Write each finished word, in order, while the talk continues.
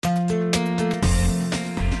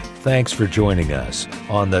Thanks for joining us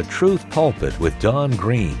on the Truth Pulpit with Don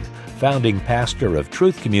Green, founding pastor of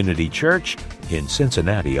Truth Community Church in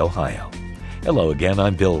Cincinnati, Ohio. Hello again,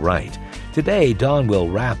 I'm Bill Wright. Today, Don will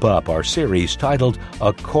wrap up our series titled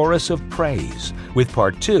A Chorus of Praise with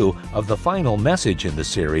part 2 of the final message in the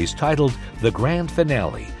series titled The Grand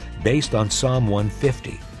Finale, based on Psalm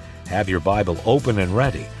 150. Have your Bible open and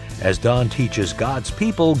ready as Don teaches God's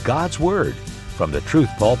people God's Word from the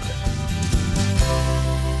Truth Pulpit.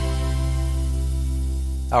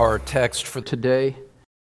 Our text for today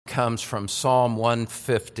comes from Psalm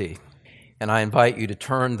 150, and I invite you to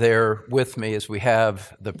turn there with me as we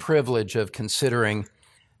have the privilege of considering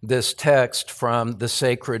this text from the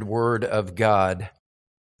sacred Word of God.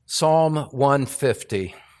 Psalm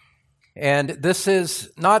 150. And this is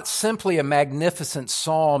not simply a magnificent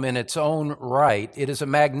psalm in its own right. It is a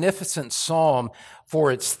magnificent psalm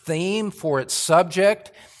for its theme, for its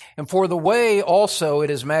subject, and for the way also it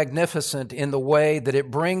is magnificent in the way that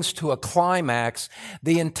it brings to a climax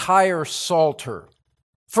the entire Psalter.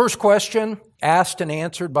 First question asked and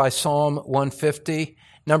answered by Psalm 150.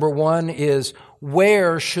 Number one is,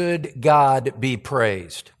 where should God be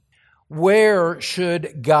praised? Where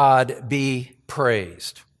should God be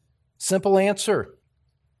praised? Simple answer.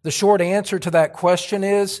 The short answer to that question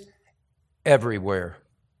is everywhere.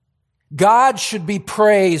 God should be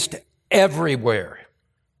praised everywhere.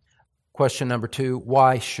 Question number two,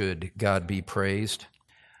 why should God be praised?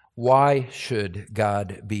 Why should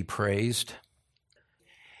God be praised?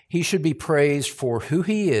 He should be praised for who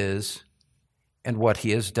He is and what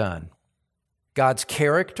He has done. God's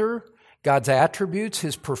character, God's attributes,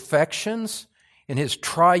 His perfections, and His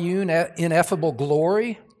triune, ineffable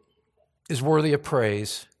glory is worthy of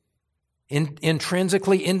praise.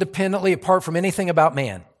 Intrinsically, independently, apart from anything about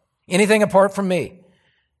man, anything apart from me.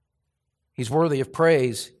 He's worthy of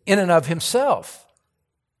praise in and of Himself.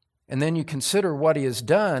 And then you consider what He has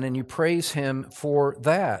done and you praise Him for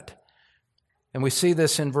that. And we see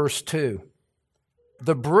this in verse 2.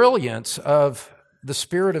 The brilliance of the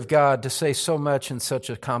Spirit of God to say so much in such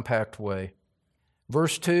a compact way.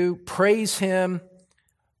 Verse 2, praise Him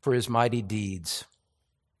for His mighty deeds.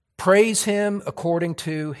 Praise Him according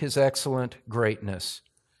to His excellent greatness.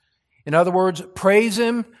 In other words, praise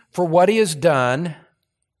Him for what He has done.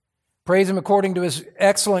 Praise Him according to His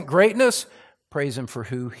excellent greatness. Praise Him for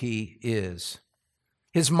who He is.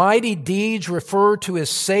 His mighty deeds refer to His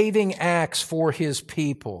saving acts for His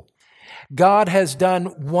people. God has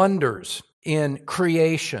done wonders in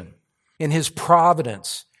creation, in His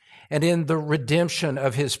providence, and in the redemption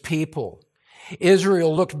of His people.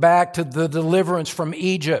 Israel looked back to the deliverance from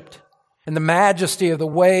Egypt and the majesty of the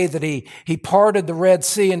way that He parted the Red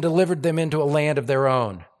Sea and delivered them into a land of their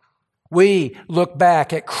own. We look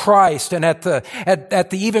back at Christ and at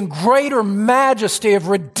the even greater majesty of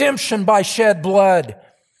redemption by shed blood.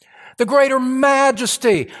 The greater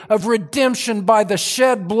majesty of redemption by the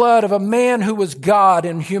shed blood of a man who was God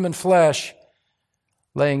in human flesh,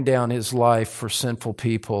 laying down His life for sinful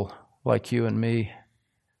people like you and me.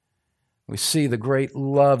 We see the great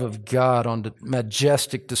love of God on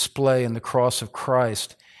majestic display in the cross of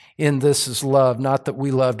Christ. In this is love, not that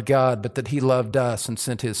we loved God, but that He loved us and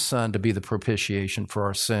sent His Son to be the propitiation for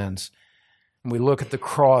our sins. And we look at the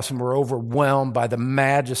cross and we're overwhelmed by the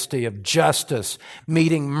majesty of justice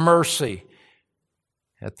meeting mercy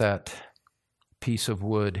at that piece of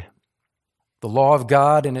wood. The law of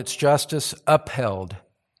God and its justice upheld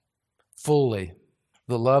fully.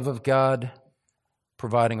 The love of God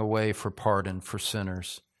providing a way for pardon for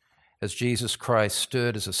sinners, as Jesus Christ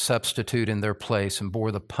stood as a substitute in their place and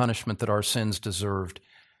bore the punishment that our sins deserved.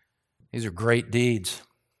 These are great deeds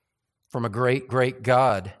from a great, great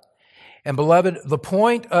God. And beloved, the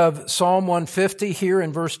point of Psalm 150 here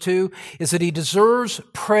in verse 2 is that He deserves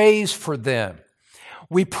praise for them.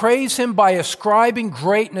 We praise Him by ascribing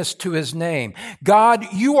greatness to His name. God,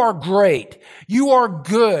 You are great. You are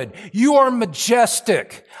good. You are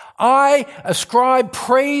majestic. I ascribe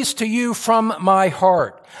praise to You from my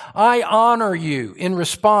heart. I honor You in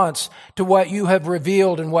response to what You have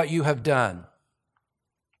revealed and what You have done.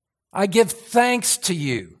 I give thanks to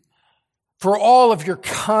You for all of Your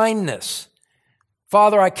kindness.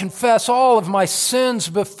 Father, I confess all of my sins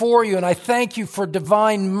before You, and I thank You for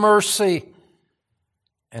divine mercy.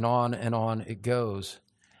 And on it goes.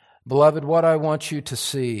 Beloved, what I want you to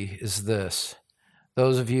see is this.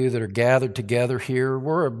 Those of you that are gathered together here,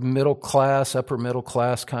 we're a middle class, upper middle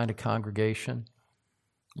class kind of congregation.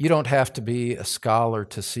 You don't have to be a scholar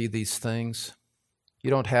to see these things. You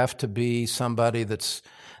don't have to be somebody that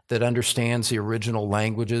understands the original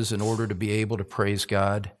languages in order to be able to praise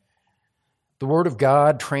God. The Word of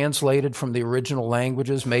God, translated from the original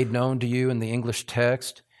languages made known to you in the English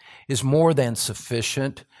text, is more than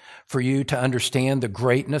sufficient for you to understand the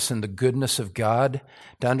greatness and the goodness of God,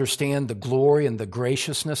 to understand the glory and the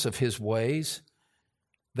graciousness of His ways.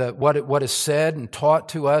 What is said and taught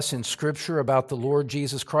to us in Scripture about the Lord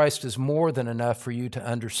Jesus Christ is more than enough for you to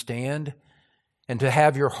understand and to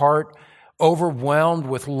have your heart overwhelmed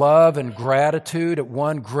with love and gratitude at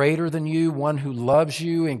one greater than you, one who loves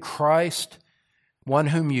you in Christ, one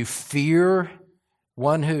whom you fear,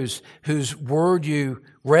 one whose word you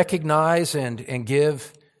recognize and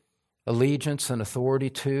give allegiance and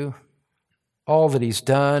authority to. All that He's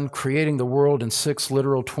done, creating the world in 6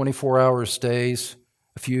 literal 24-hour days,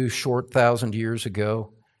 a few short 1,000 years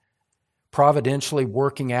ago, providentially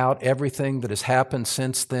working out everything that has happened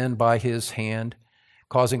since then by His hand,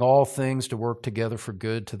 causing all things to work together for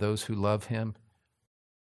good to those who love Him.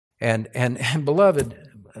 And beloved,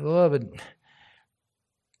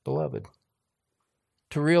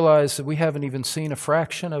 to realize that we haven't even seen a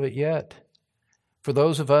fraction of it yet. For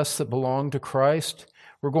those of us that belong to Christ,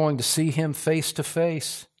 we're going to see Him face to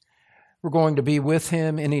face. We're going to be with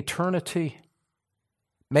Him in eternity,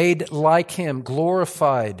 made like Him,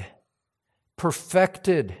 glorified,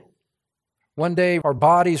 perfected. One day our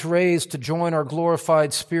bodies raised to join our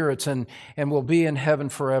glorified spirits, and we'll be in heaven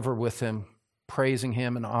forever with Him, praising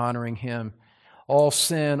Him and honoring Him. All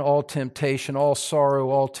sin, all temptation, all sorrow,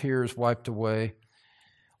 all tears wiped away.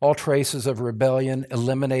 All traces of rebellion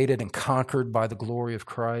eliminated and conquered by the glory of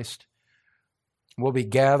Christ. We'll be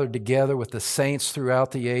gathered together with the saints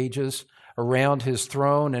throughout the ages around His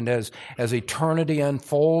throne, and as eternity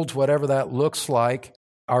unfolds, whatever that looks like,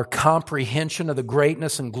 our comprehension of the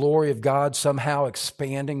greatness and glory of God somehow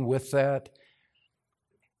expanding with that.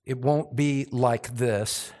 It won't be like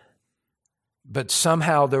this, but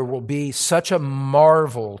somehow there will be such a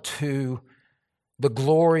marvel to the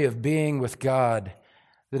glory of being with God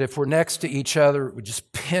that if we're next to each other, we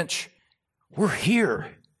just pinch, we're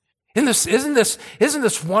here. Isn't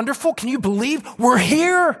this wonderful? Can you believe we're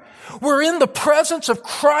here? We're in the presence of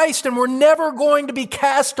Christ, and we're never going to be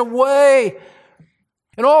cast away.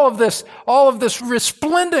 And all of this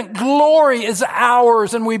resplendent glory is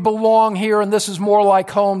ours, and we belong here, and this is more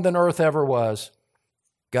like home than earth ever was.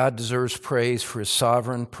 God deserves praise for His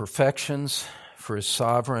sovereign perfections, for His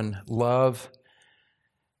sovereign love.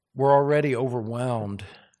 We're already overwhelmed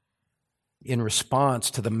in response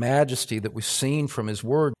to the majesty that we've seen from His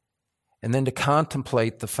Word, and then to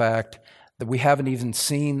contemplate the fact that we haven't even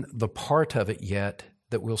seen the part of it yet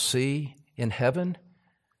that we'll see in heaven.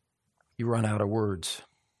 You run out of words.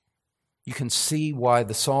 You can see why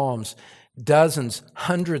the Psalms, dozens,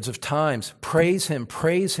 hundreds of times, praise Him,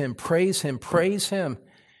 praise Him, praise Him, praise Him.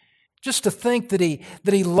 Just to think that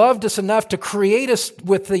He loved us enough to create us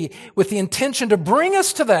with the intention to bring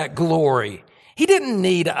us to that glory. He didn't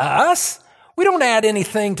need us. We don't add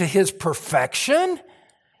anything to His perfection,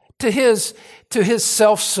 to His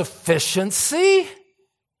self-sufficiency.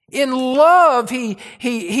 In love,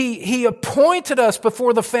 He appointed us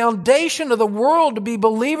before the foundation of the world to be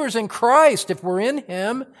believers in Christ if we're in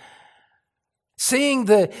Him. Seeing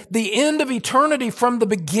the end of eternity from the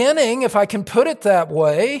beginning, if I can put it that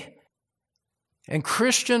way. And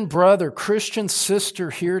Christian brother, Christian sister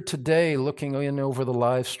here today looking in over the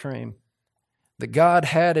live stream, that God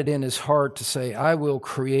had it in His heart to say, I will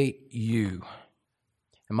create you.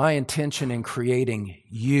 And my intention in creating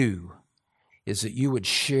you is that you would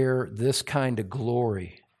share this kind of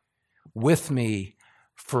glory with me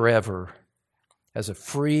forever as a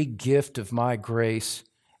free gift of my grace,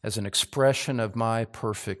 as an expression of my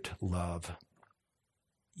perfect love.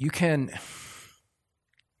 You can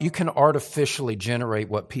artificially generate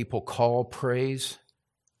what people call praise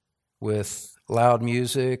with loud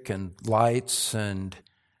music and lights and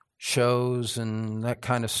shows and that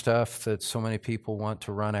kind of stuff that so many people want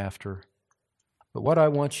to run after. But what I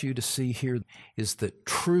want you to see here is that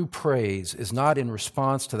true praise is not in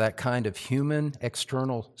response to that kind of human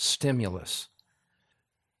external stimulus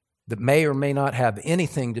that may or may not have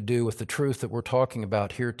anything to do with the truth that we're talking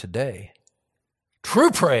about here today.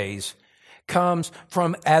 True praise comes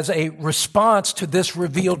from as a response to this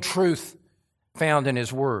revealed truth found in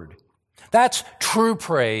His Word. That's true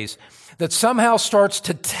praise that somehow starts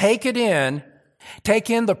to take in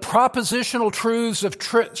the propositional truths of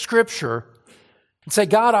Scripture and say,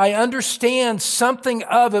 God, I understand something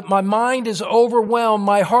of it. My mind is overwhelmed.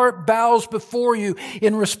 My heart bows before you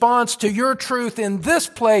in response to your truth. In this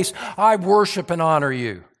place, I worship and honor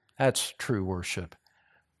you. That's true worship.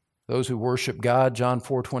 Those who worship God, John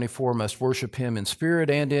 4:24, must worship Him in spirit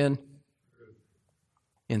and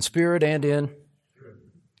in spirit and in.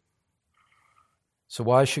 So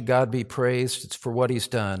why should God be praised? It's for what He's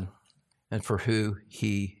done and for who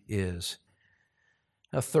He is.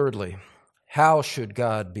 Now, thirdly, how should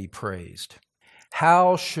God be praised?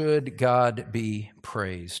 How should God be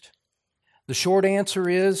praised? The short answer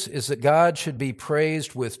is that God should be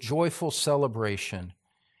praised with joyful celebration.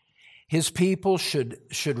 His people should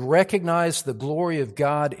recognize the glory of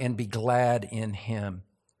God and be glad in Him.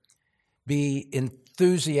 Be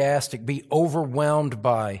enthusiastic, be overwhelmed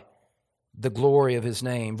by the glory of His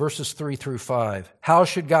name. Verses 3 through 5. How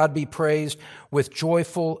should God be praised? With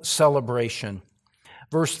joyful celebration.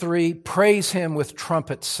 Verse 3, praise Him with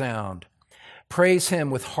trumpet sound. Praise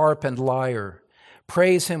Him with harp and lyre.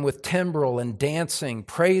 Praise Him with timbrel and dancing.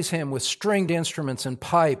 Praise Him with stringed instruments and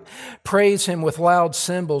pipe. Praise Him with loud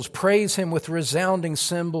cymbals. Praise Him with resounding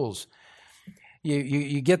cymbals.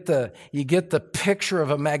 You get the picture of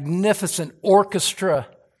a magnificent orchestra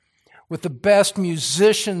with the best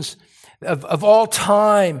musicians of all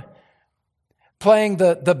time playing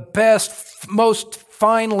the best, most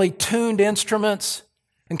finely tuned instruments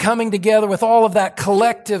and coming together with all of that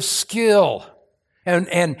collective skill and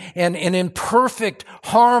in perfect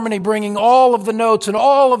harmony, bringing all of the notes and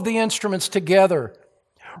all of the instruments together,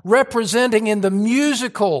 representing in the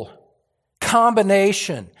musical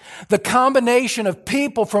combination, the combination of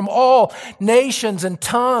people from all nations and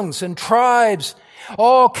tongues and tribes,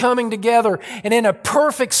 all coming together and in a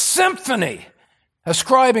perfect symphony,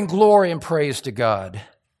 ascribing glory and praise to God.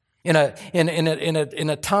 In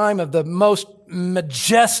a time of the most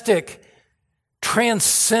majestic,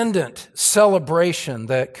 transcendent celebration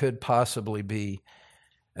that could possibly be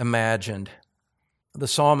imagined. The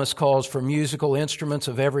psalmist calls for musical instruments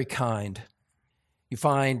of every kind. You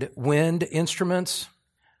find wind instruments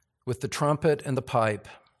with the trumpet and the pipe.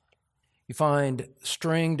 You find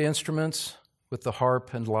stringed instruments with the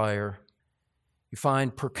harp and lyre. You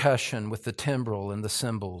find percussion with the timbrel and the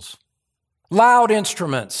cymbals. Loud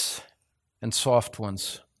instruments and soft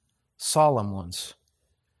ones, solemn ones,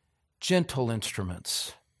 gentle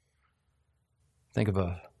instruments. Think of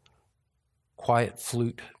a quiet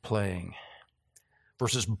flute playing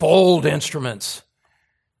versus bold instruments,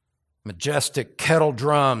 majestic kettle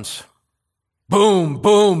drums, boom,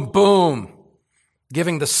 boom, boom,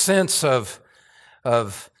 giving the sense of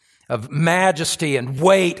majesty and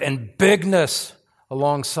weight and bigness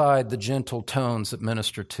alongside the gentle tones that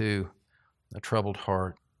minister to a troubled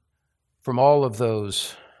heart. From all of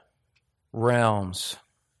those realms,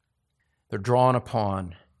 they're drawn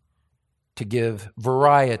upon to give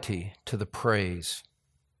variety to the praise,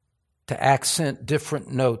 to accent different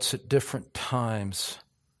notes at different times,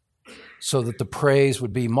 so that the praise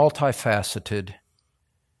would be multifaceted,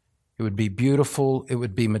 it would be beautiful, it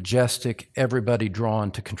would be majestic, everybody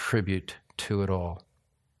drawn to contribute to it all.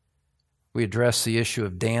 We addressed the issue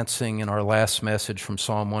of dancing in our last message from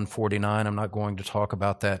Psalm 149. I'm not going to talk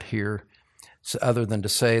about that here, other than to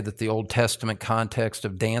say that the Old Testament context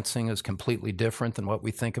of dancing is completely different than what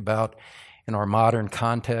we think about in our modern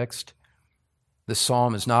context. This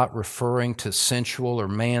psalm is not referring to sensual or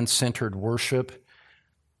man-centered worship.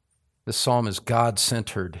 This psalm is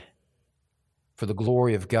God-centered, for the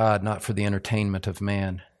glory of God, not for the entertainment of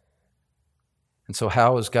man. And so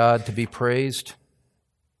how is God to be praised?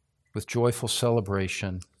 With joyful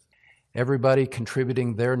celebration, everybody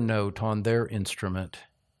contributing their note on their instrument,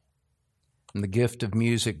 and the gift of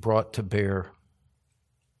music brought to bear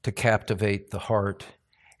to captivate the heart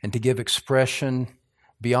and to give expression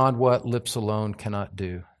beyond what lips alone cannot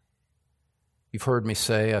do. You've heard me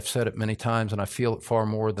say, I've said it many times, and I feel it far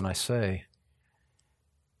more than I say.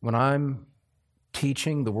 When I'm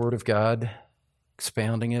teaching the Word of God,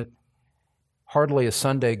 expounding it, hardly a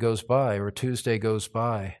Sunday goes by or a Tuesday goes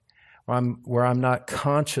by where I'm not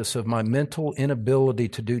conscious of my mental inability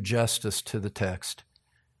to do justice to the text,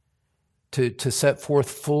 to set forth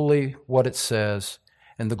fully what it says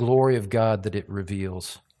and the glory of God that it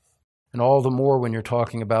reveals. And all the more when you're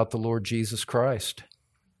talking about the Lord Jesus Christ.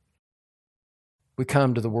 We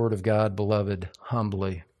come to the Word of God, beloved,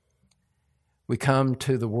 humbly. We come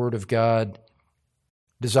to the Word of God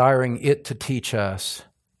desiring it to teach us,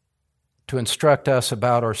 to instruct us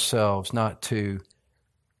about ourselves, not to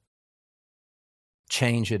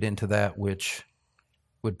change it into that which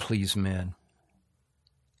would please men.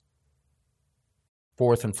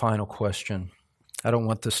 Fourth and final question. I don't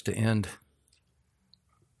want this to end,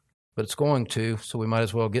 but it's going to, so we might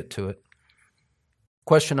as well get to it.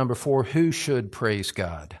 Question number 4, who should praise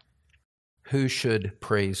God? Who should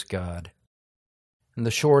praise God? And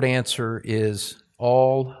the short answer is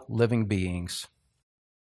all living beings.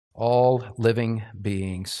 All living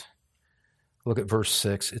beings. Look at verse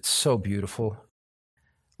 6. It's so beautiful.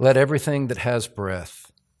 Let everything that has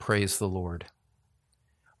breath praise the Lord.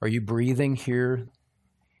 Are you breathing here?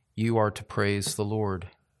 You are to praise the Lord.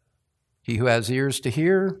 He who has ears to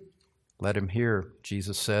hear, let him hear,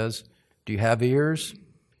 Jesus says. Do you have ears?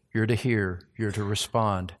 You're to hear. You're to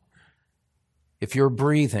respond. If you're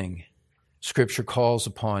breathing, Scripture calls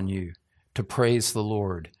upon you to praise the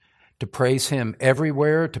Lord, to praise Him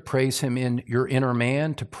everywhere, to praise Him in your inner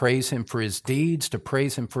man, to praise Him for His deeds, to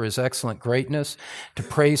praise Him for His excellent greatness, to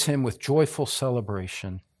praise Him with joyful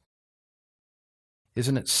celebration.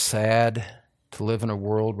 Isn't it sad to live in a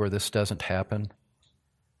world where this doesn't happen?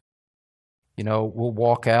 You know, we'll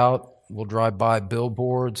walk out, we'll drive by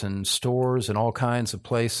billboards and stores and all kinds of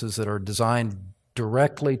places that are designed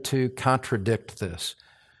directly to contradict this.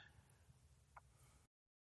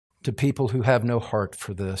 To people who have no heart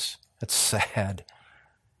for this. That's sad.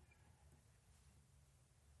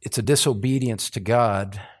 It's a disobedience to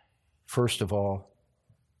God, first of all.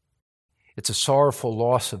 It's a sorrowful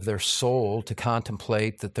loss of their soul to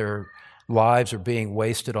contemplate that their lives are being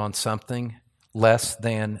wasted on something less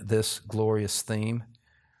than this glorious theme.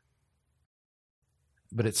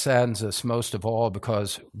 But it saddens us most of all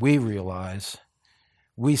because we realize,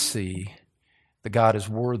 we see that God is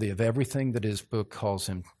worthy of everything that His book calls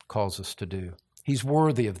us to do. He's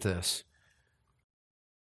worthy of this.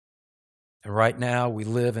 And right now we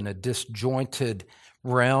live in a disjointed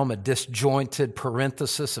realm, a disjointed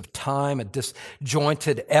parenthesis of time, a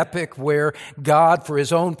disjointed epic where God, for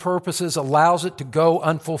His own purposes, allows it to go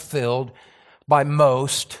unfulfilled by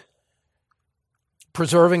most,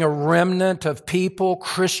 preserving a remnant of people,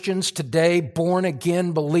 Christians today,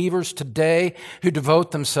 born-again believers today, who devote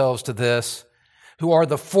themselves to this, who are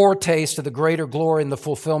the foretaste of the greater glory and the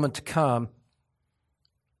fulfillment to come.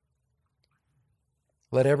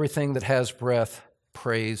 Let everything that has breath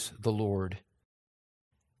praise the Lord.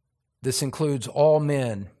 This includes all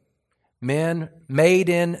men made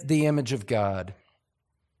in the image of God.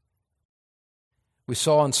 We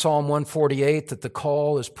saw in Psalm 148 that the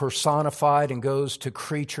call is personified and goes to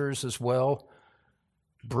creatures as well,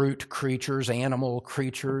 brute creatures, animal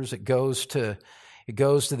creatures. It goes to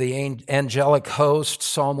the angelic host,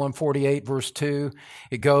 Psalm 148, verse 2.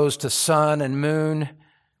 It goes to sun and moon,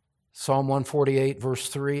 Psalm 148, verse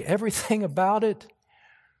 3. Everything about it.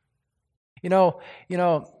 You know,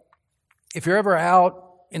 if you're ever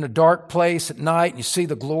out in a dark place at night and you see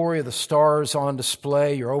the glory of the stars on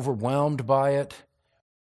display, you're overwhelmed by it.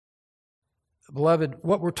 Beloved,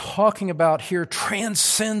 what we're talking about here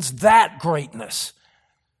transcends that greatness.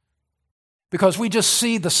 Because we just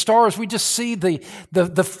see the stars, we just see the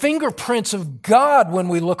fingerprints of God when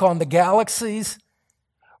we look on the galaxies.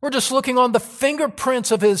 We're just looking on the fingerprints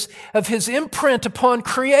of His imprint upon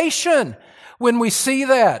creation when we see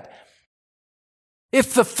that.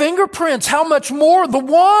 If the fingerprints, how much more the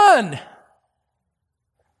one?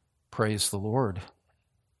 Praise the Lord.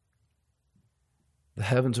 The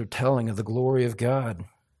heavens are telling of the glory of God.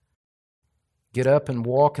 Get up and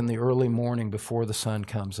walk in the early morning before the sun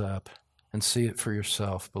comes up and see it for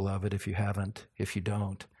yourself, beloved, if you haven't, if you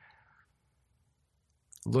don't.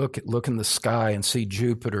 Look in the sky and see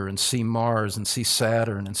Jupiter and see Mars and see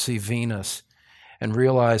Saturn and see Venus and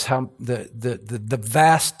realize how the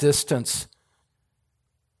vast distance.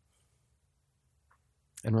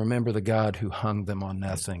 And remember the God who hung them on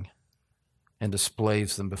nothing and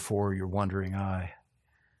displays them before your wondering eye.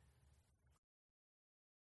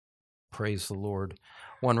 Praise the Lord.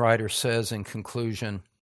 One writer says in conclusion,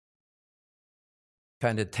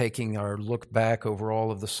 kind of taking our look back over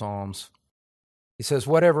all of the Psalms, he says,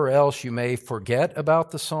 whatever else you may forget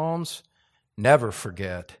about the Psalms, never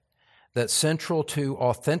forget that central to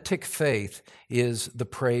authentic faith is the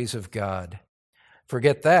praise of God.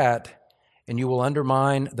 Forget that, and you will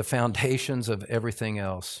undermine the foundations of everything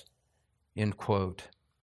else. End quote.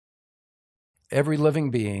 Every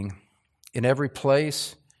living being, in every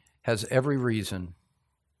place, has every reason.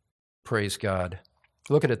 Praise God.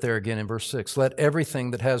 Look at it there again in verse 6. Let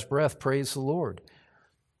everything that has breath praise the Lord.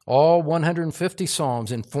 All 150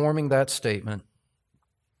 Psalms informing that statement.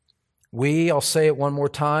 I'll say it one more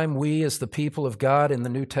time, we as the people of God in the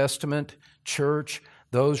New Testament church,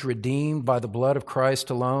 those redeemed by the blood of Christ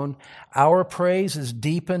alone, our praise is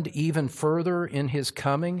deepened even further in His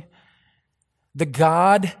coming. The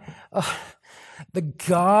God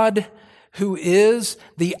who is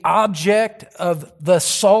the object of the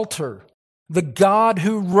Psalter, the God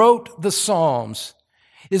who wrote the Psalms,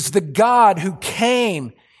 is the God who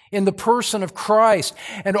came in the person of Christ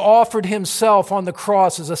and offered Himself on the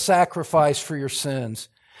cross as a sacrifice for your sins.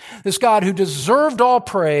 This God who deserved all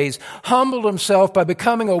praise humbled Himself by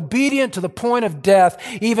becoming obedient to the point of death,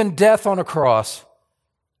 even death on a cross.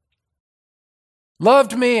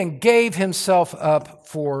 loved me and gave himself up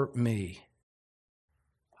for me.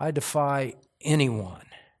 I defy anyone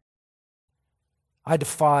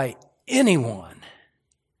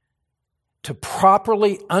to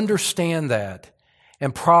properly understand that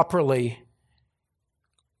and properly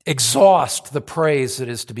exhaust the praise that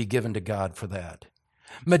is to be given to God for that.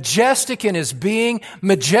 Majestic in his being,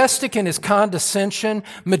 majestic in his condescension,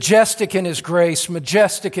 majestic in his grace,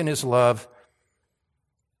 majestic in his love.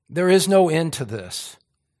 There is no end to this.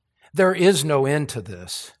 There is no end to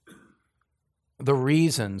this. The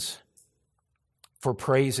reasons for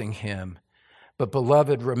praising him. But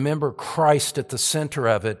beloved, remember Christ at the center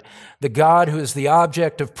of it. The God who is the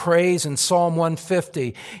object of praise in Psalm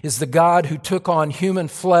 150 is the God who took on human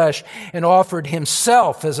flesh and offered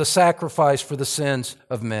himself as a sacrifice for the sins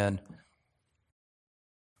of men,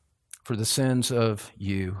 for the sins of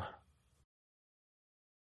you.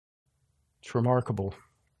 It's remarkable.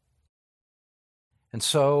 And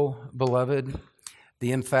so, beloved,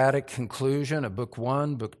 the emphatic conclusion of Book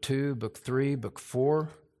 1, Book 2, Book 3, Book 4,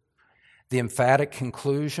 the emphatic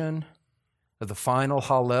conclusion of the final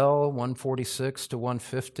Hallel, 146 to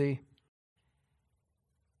 150,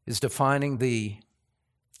 is defining the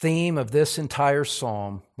theme of this entire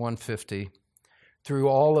Psalm, 150. Through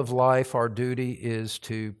all of life, our duty is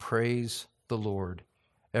to praise the Lord,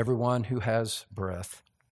 everyone who has breath.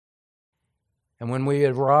 And when we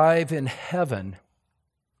arrive in heaven,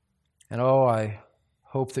 and I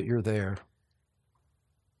hope that you're there.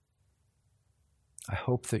 I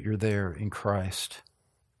hope that you're there in Christ.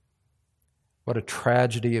 What a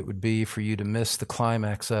tragedy it would be for you to miss the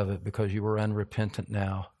climax of it because you were unrepentant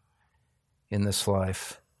now in this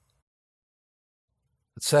life.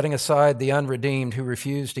 But setting aside the unredeemed who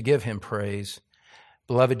refuse to give him praise,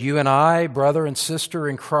 beloved, you and I, brother and sister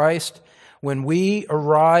in Christ, when we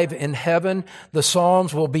arrive in heaven, the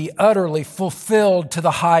Psalms will be utterly fulfilled to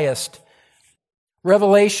the highest.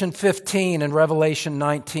 Revelation 15 and Revelation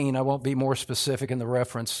 19, I won't be more specific in the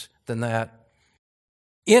reference than that.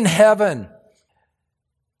 In heaven,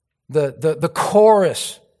 the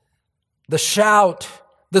chorus, the shout,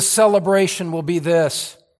 the celebration will be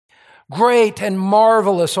this: great and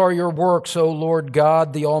marvelous are your works, O Lord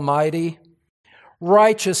God the Almighty.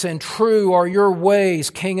 Righteous and true are your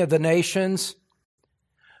ways, King of the nations.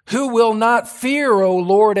 Who will not fear, O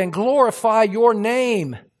Lord, and glorify your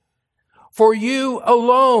name? For you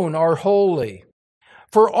alone are holy.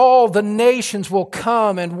 For all the nations will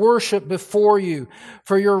come and worship before you,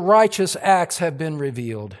 for your righteous acts have been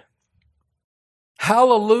revealed.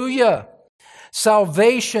 Hallelujah!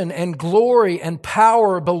 Salvation and glory and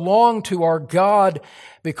power belong to our God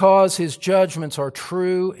because his judgments are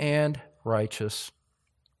true and righteous.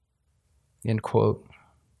 End quote.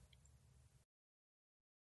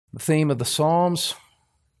 The theme of the Psalms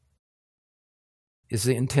is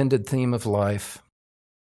the intended theme of life.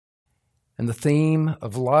 And the theme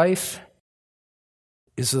of life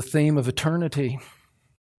is the theme of eternity.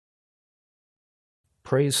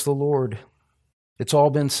 Praise the Lord. It's all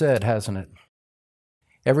been said, hasn't it?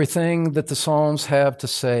 Everything that the Psalms have to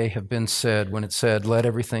say have been said when it said, let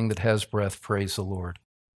everything that has breath praise the Lord.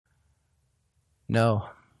 No.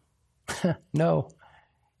 No.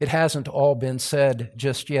 It hasn't all been said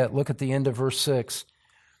just yet. Look at the end of verse 6.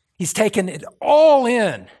 He's taken it all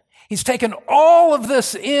in. He's taken all of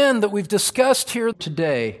this in that we've discussed here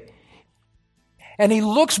today. And he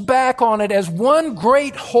looks back on it as one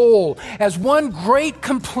great whole, as one great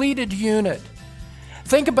completed unit.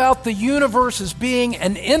 Think about the universe as being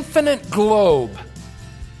an infinite globe.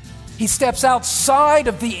 He steps outside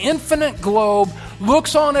of the infinite globe,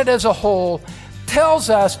 looks on it as a whole, tells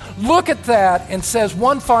us, look at that, and says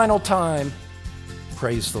one final time,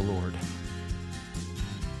 praise the Lord.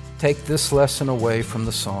 Take this lesson away from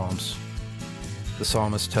the Psalms. The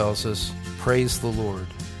psalmist tells us, praise the Lord,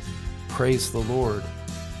 praise the Lord,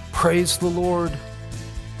 praise the Lord,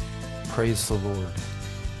 praise the Lord.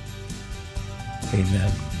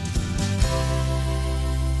 Amen.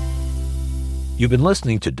 You've been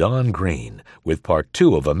listening to Don Green with part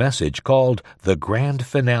 2 of a message called The Grand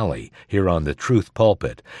Finale here on the Truth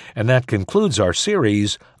Pulpit, and that concludes our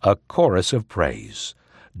series, A Chorus of Praise.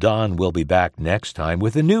 Don will be back next time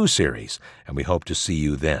with a new series, and we hope to see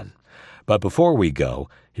you then. But before we go,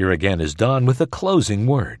 here again is Don with a closing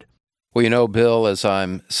word. Well, you know, Bill, as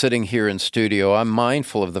I'm sitting here in studio, I'm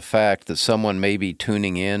mindful of the fact that someone may be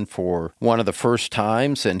tuning in for one of the first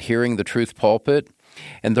times and hearing the Truth Pulpit,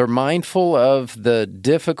 and they're mindful of the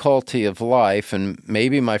difficulty of life, and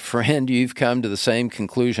maybe, my friend, you've come to the same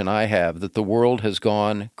conclusion I have, that the world has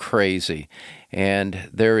gone crazy, and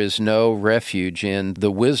there is no refuge in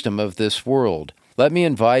the wisdom of this world. let me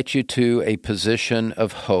invite you to a position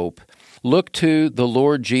of hope. Look to the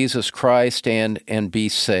Lord Jesus Christ and be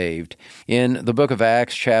saved. In the book of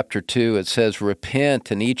Acts chapter 2, it says,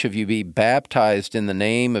 "Repent, and each of you be baptized in the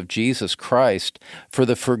name of Jesus Christ for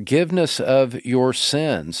the forgiveness of your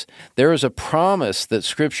sins." There is a promise that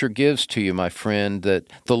Scripture gives to you, my friend, that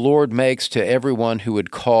the Lord makes to everyone who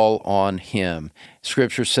would call on Him.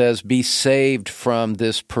 Scripture says, "Be saved from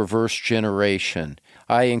this perverse generation."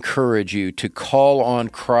 I encourage you to call on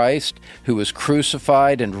Christ, who was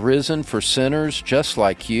crucified and risen for sinners just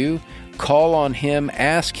like you. Call on Him,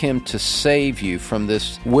 ask Him to save you from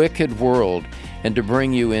this wicked world and to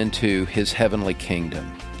bring you into His heavenly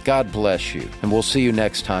kingdom. God bless you, and we'll see you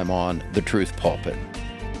next time on The Truth Pulpit.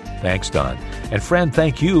 Thanks, Don. And friend,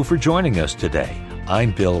 thank you for joining us today.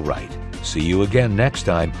 I'm Bill Wright. See you again next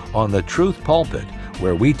time on The Truth Pulpit,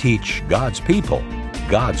 where we teach God's people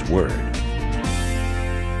God's Word.